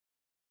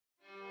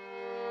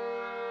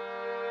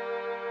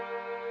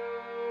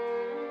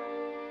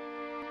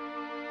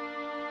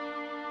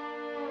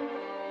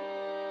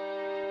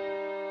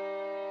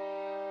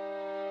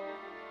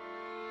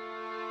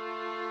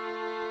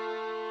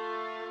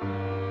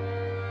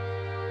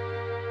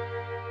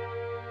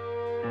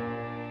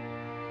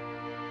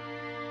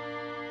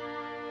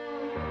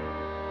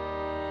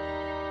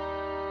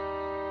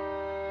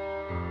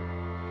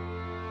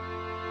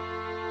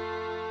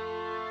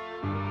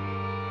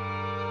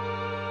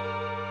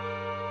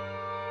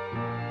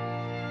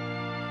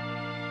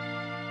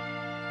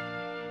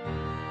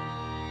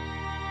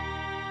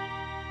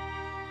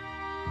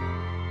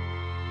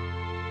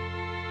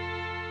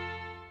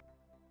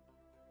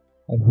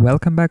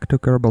Welcome back to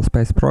Kerbal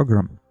Space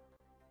Program.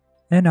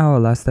 In our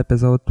last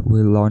episode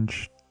we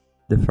launched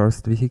the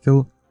first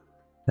vehicle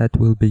that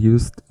will be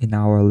used in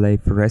our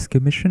Laythe rescue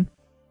mission,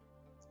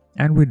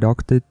 and we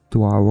docked it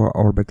to our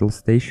orbital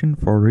station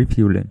for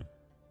refueling.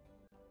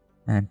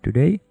 And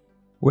today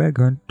we are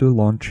going to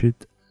launch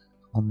it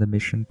on the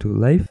mission to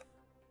Laythe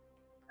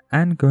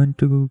and going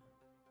to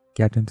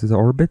get into the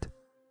orbit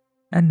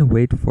and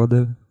wait for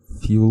the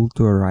fuel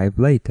to arrive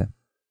later.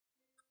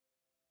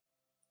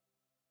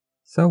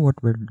 So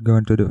what we're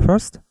going to do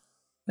first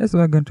is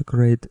we're going to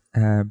create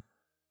a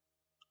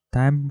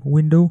time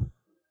window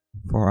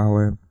for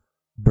our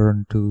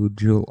burn to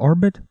Joule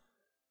orbit,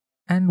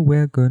 and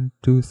we're going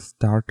to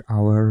start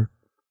our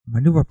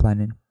maneuver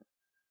planning.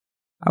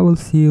 I will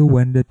see you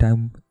when the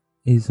time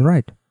is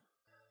right.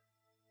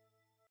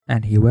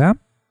 And here we are.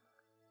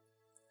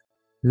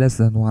 Less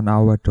than 1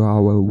 hour to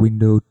our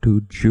window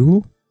to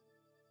Joule.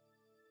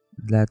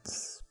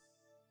 Let's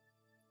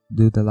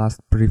do the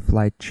last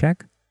pre-flight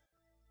check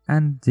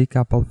and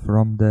decouple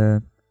from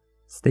the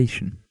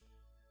station.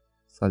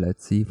 So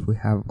let's see if we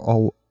have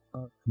all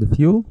the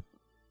fuel.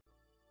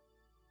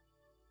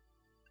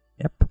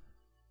 Yep,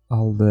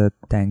 all the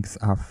tanks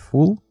are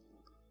full.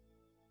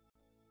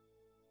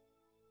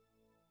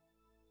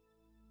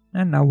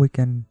 And now we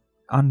can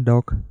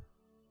undock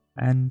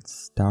and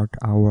start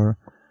our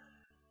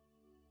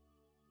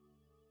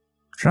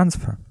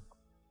transfer.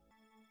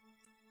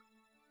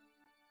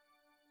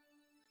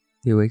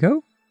 Here we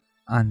go,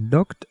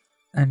 undocked,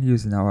 and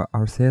using our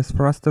RCS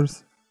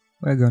thrusters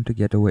we're going to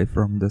get away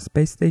from the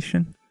space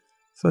station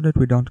so that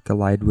we don't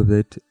collide with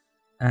it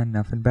and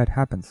nothing bad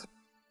happens.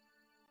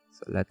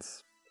 So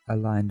let's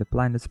align the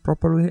planets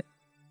properly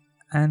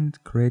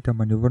and create a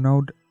maneuver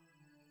node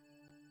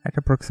at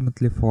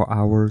approximately 4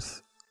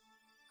 hours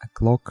a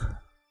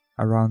clock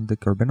around the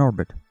Kerbin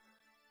orbit.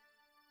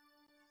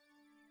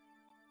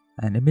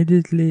 And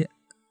immediately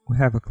we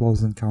have a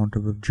close encounter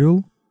with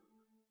Joule.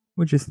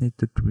 We just need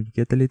to tweak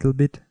it a little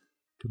bit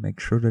to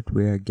make sure that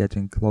we are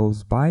getting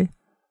close by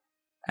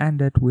and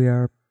that we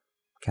are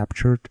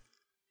captured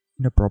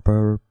in a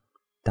proper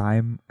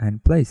time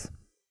and place.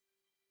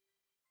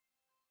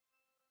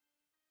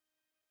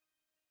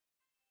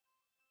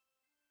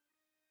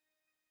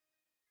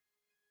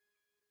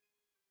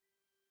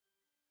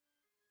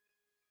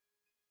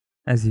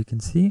 As you can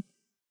see,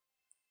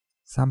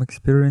 some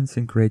experience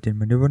in creating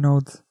maneuver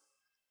nodes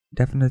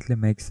definitely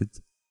makes it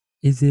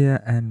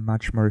easier and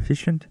much more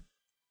efficient.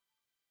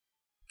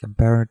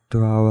 Compared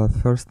to our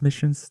first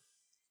missions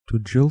to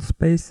Joule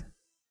space,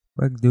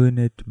 we're doing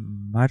it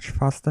much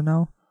faster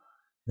now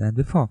than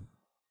before.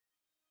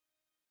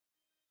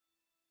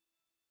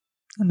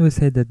 And we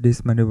say that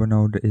this maneuver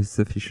node is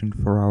sufficient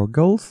for our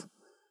goals,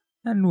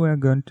 and we're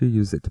going to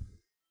use it.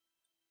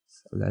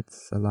 So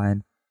let's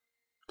align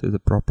to the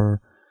proper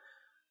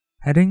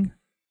heading.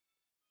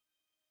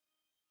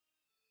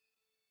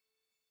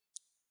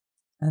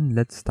 And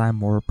let's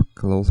time warp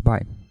close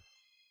by.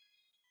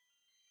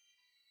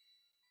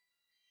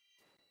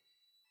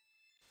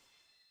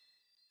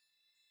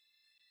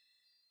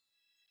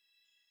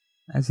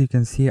 As you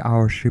can see,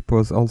 our ship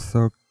was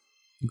also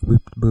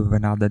equipped with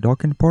another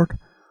docking port,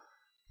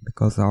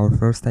 because our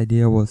first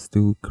idea was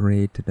to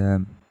create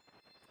the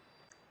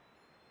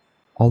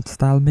old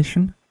style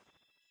mission,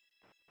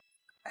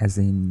 as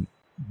in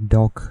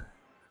dock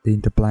the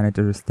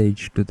interplanetary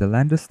stage to the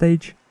lander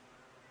stage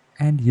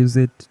and use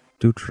it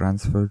to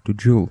transfer to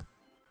Joule.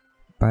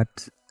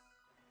 But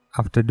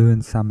after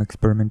doing some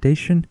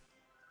experimentation,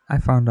 I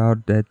found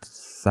out that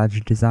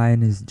such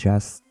design is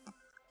just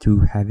too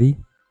heavy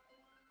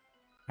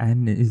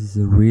and is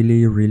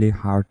really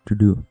hard to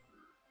do.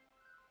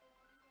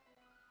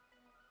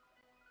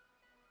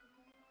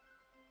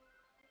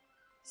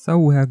 So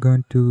we are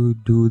going to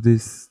do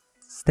this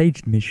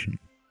staged mission.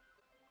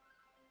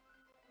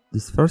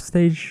 This first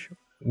stage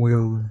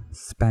will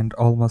spend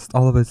almost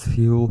all of its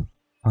fuel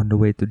on the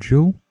way to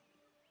Joule,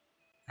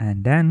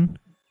 and then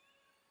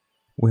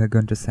we are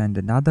going to send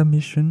another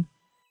mission,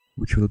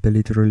 which will be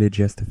literally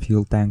just a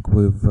fuel tank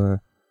with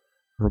a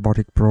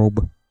robotic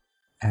probe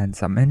and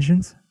some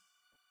engines,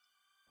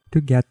 to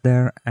get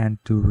there and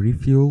to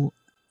refuel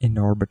in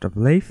the orbit of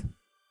Laythe.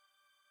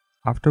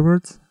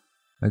 Afterwards,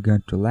 we're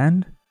going to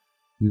land,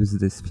 use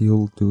this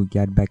fuel to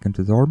get back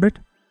into the orbit,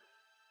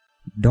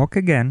 dock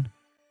again,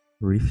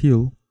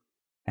 refuel,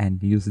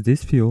 and use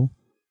this fuel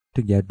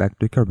to get back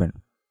to Kerbin.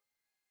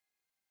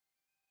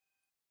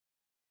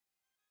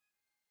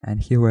 And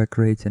here we're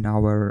creating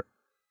our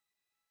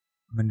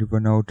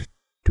maneuver node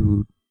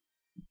to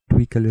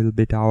tweak a little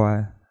bit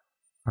our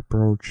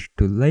approach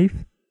to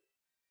Laythe.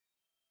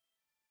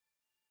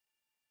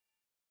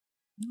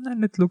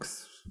 And it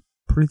looks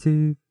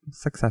pretty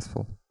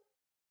successful.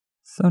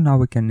 So now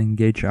we can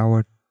engage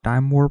our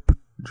time warp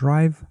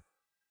drive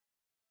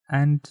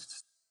and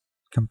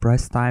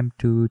compress time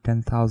to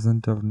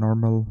 10,000 of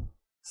normal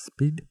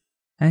speed,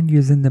 and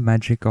using the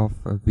magic of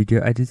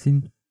video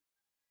editing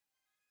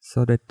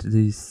so that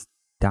this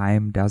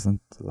time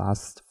doesn't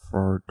last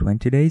for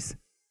 20 days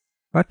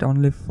but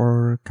only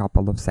for a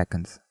couple of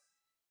seconds.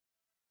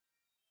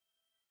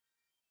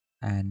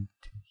 And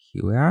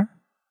here we are,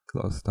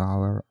 close to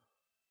our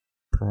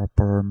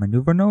proper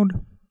maneuver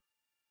node.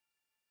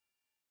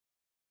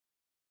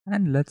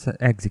 And let's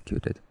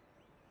execute it.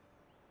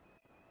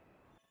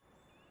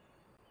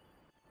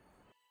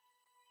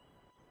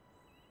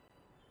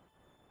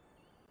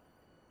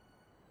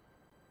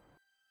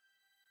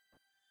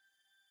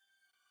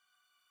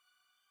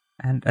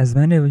 And as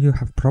many of you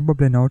have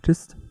probably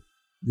noticed,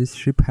 this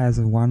ship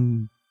has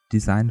one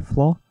design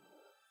flaw.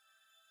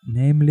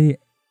 Namely,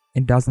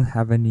 it doesn't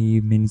have any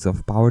means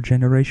of power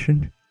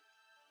generation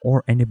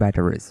or any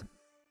batteries.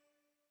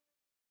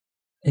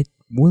 It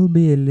will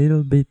be a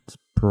little bit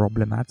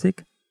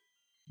problematic,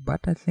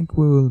 but I think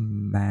we will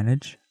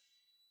manage.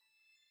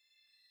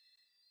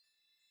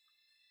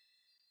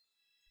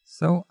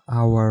 So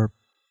our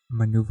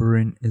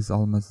maneuvering is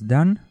almost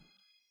done.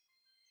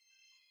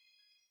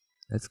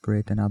 Let's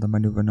create another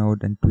maneuver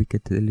node and tweak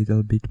it a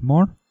little bit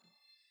more.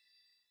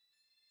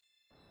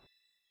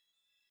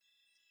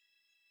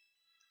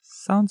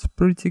 Sounds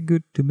pretty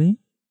good to me.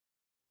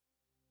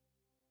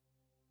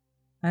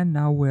 And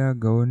now we are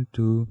going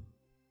to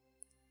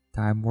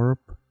time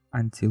warp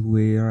until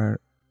we are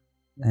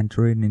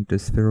entering into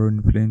sphere of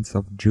influence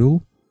of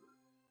Joule.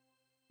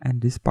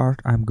 And this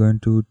part I'm going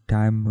to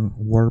time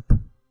warp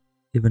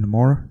even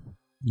more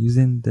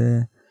using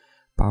the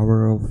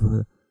power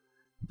of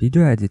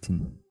video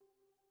editing.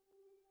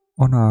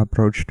 On our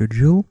approach to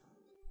Joule,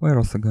 we're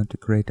also going to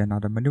create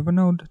another maneuver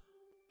node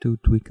to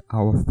tweak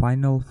our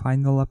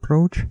final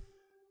approach.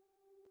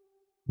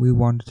 We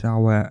want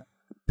our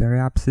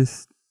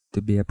periapsis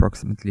to be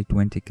approximately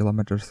 20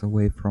 kilometers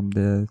away from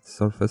the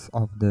surface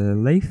of the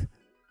Laythe,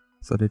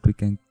 so that we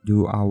can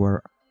do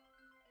our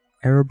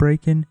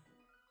aerobraking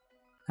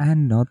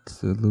and not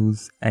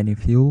lose any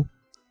fuel,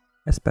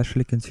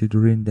 especially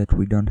considering that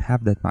we don't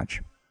have that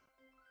much.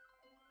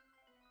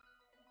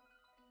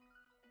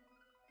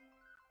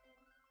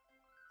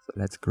 So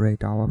let's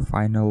create our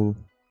final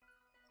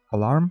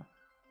alarm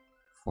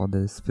for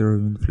the sphere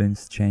of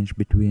influence change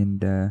between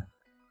the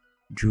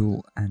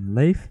Joule and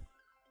Laythe.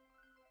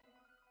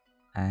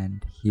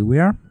 And here we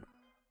are.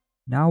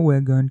 Now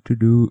we're going to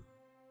do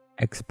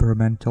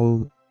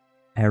experimental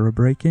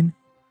aerobraking,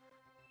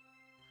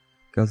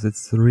 because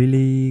it's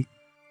really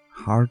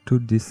hard to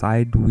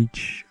decide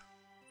which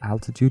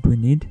altitude we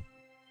need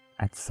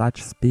at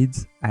such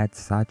speeds, at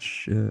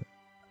such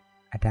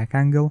attack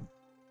angle.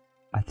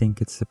 I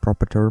think it's the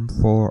proper term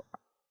for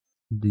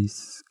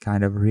this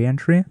kind of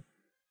re-entry.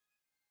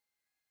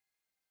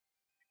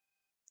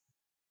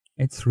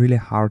 It's really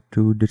hard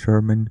to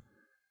determine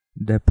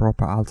the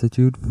proper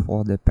altitude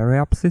for the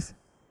periapsis,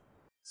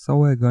 so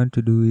we're going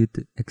to do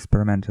it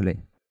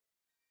experimentally.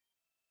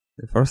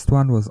 The first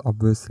one was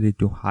obviously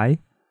too high,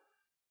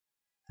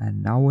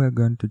 and now we're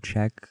going to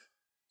check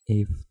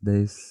if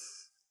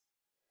this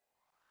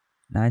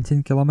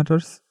 19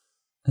 kilometers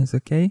is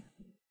okay.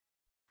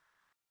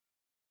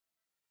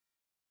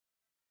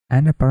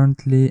 And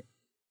apparently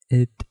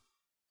it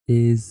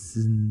is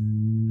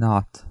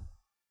not.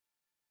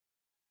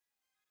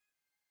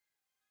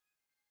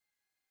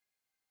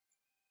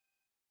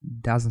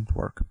 Doesn't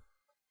work.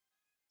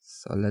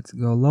 So let's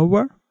go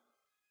lower.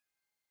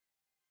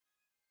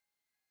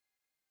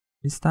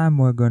 This time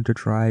we're going to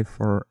try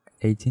for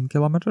 18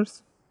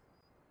 kilometers.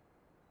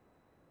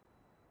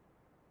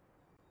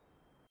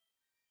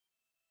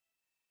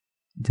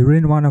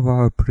 During one of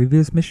our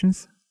previous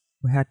missions,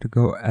 we had to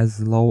go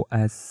as low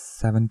as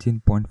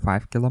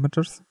 17.5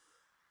 kilometers.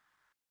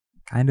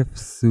 Kind of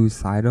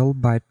suicidal,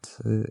 but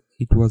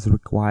it was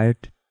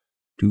required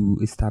to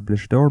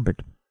establish the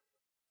orbit.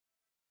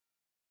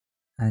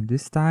 And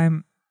this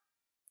time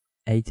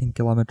 18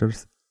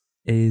 kilometers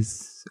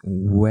is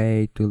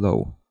way too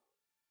low.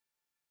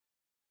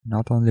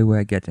 Not only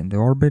we're getting the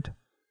orbit,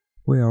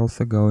 we're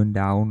also going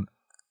down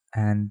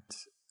and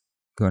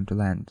going to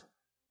land.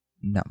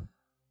 No.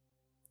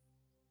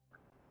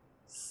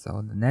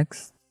 So the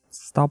next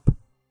stop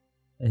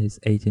is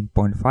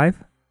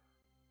 18.5.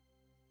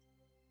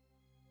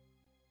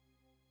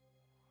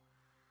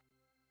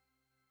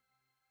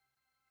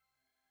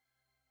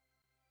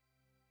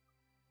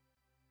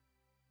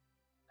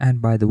 And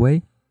by the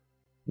way,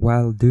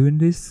 while doing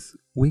this,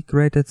 we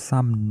created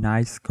some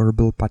nice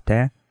Kerbal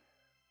pate,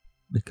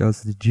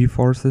 because the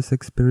G-forces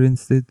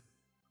experienced it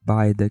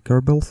by the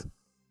Kerbals,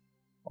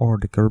 or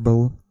the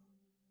Kerbal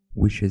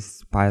which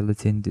is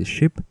piloting the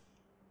ship,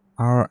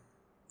 are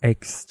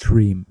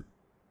extreme.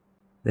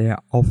 They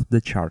are off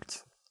the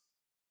charts.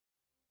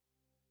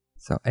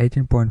 So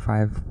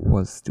 18.5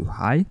 was too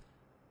high.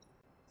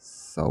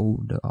 So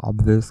the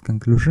obvious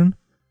conclusion,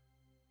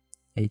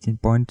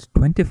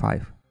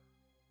 18.25.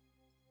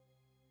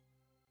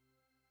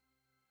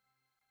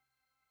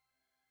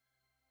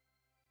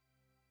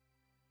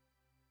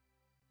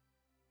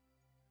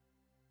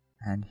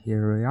 And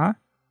here we are.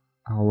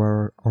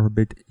 Our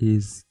orbit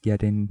is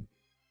getting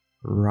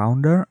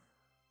rounder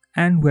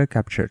and we're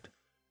captured.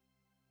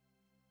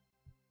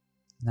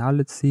 Now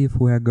let's see if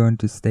we are going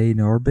to stay in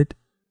orbit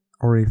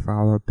or if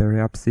our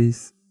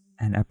periapsis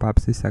and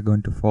apopsis are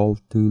going to fall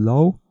too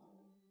low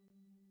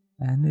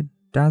and it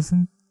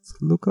doesn't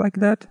look like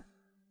that.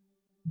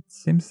 It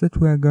seems that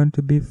we are going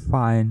to be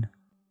fine.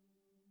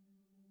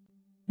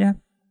 Yeah.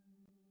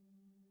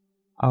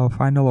 Our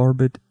final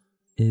orbit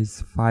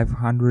is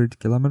 500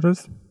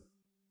 kilometers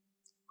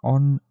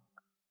on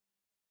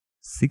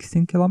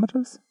 16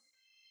 kilometers,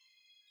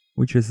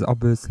 which is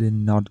obviously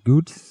not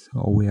good,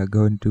 so we are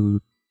going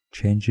to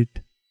change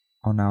it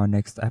on our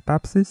next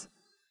apopsis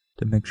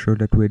to make sure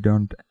that we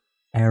don't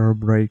aero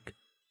brake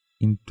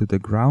into the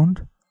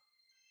ground.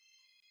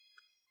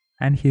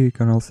 And here you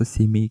can also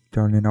see me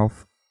turning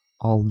off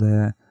all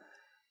the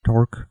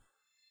torque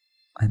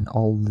and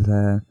all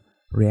the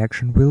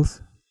reaction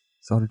wheels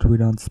so that we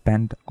don't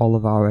spend all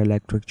of our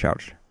electric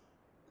charge.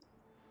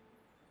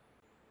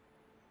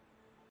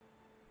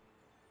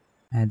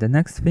 And the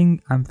next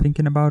thing I'm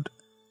thinking about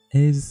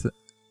is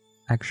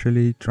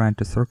actually trying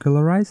to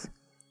circularize,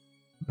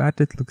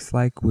 but it looks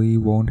like we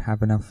won't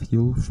have enough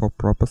fuel for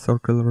proper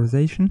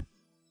circularization,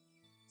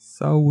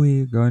 so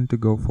we're going to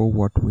go for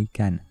what we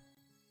can.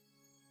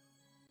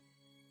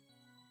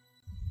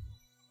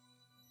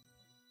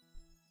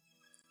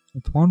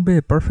 It won't be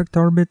a perfect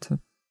orbit,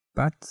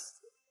 but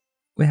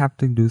we have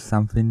to do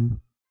something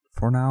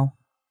for now.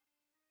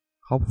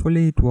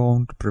 Hopefully it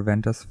won't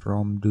prevent us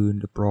from doing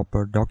the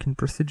proper docking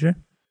procedure.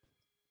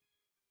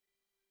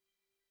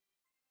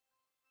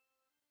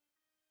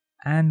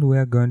 And we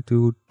are going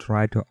to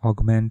try to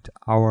augment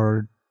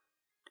our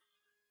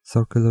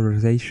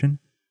circularization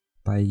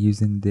by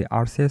using the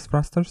RCS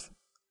thrusters,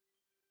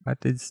 but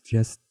it's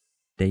just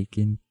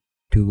taking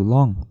too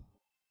long.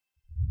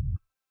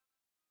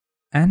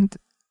 And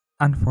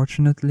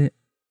unfortunately,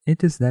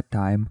 it is that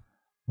time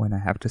when I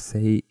have to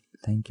say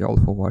thank you all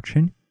for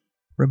watching.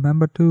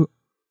 Remember to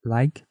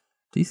like,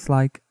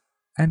 dislike,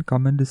 and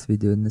comment this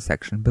video in the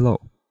section below.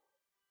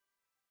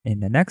 In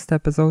the next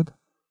episode,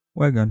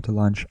 we're going to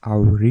launch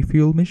our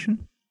refuel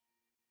mission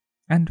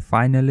and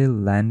finally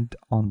land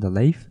on the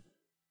Laythe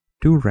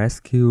to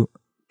rescue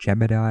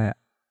Jebediah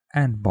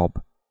and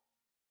Bob.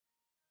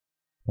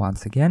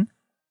 Once again,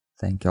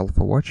 thank you all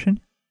for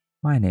watching.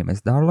 My name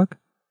is Darlok,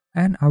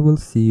 and I will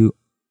see you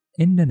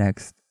in the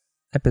next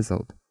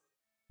episode.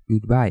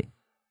 Goodbye.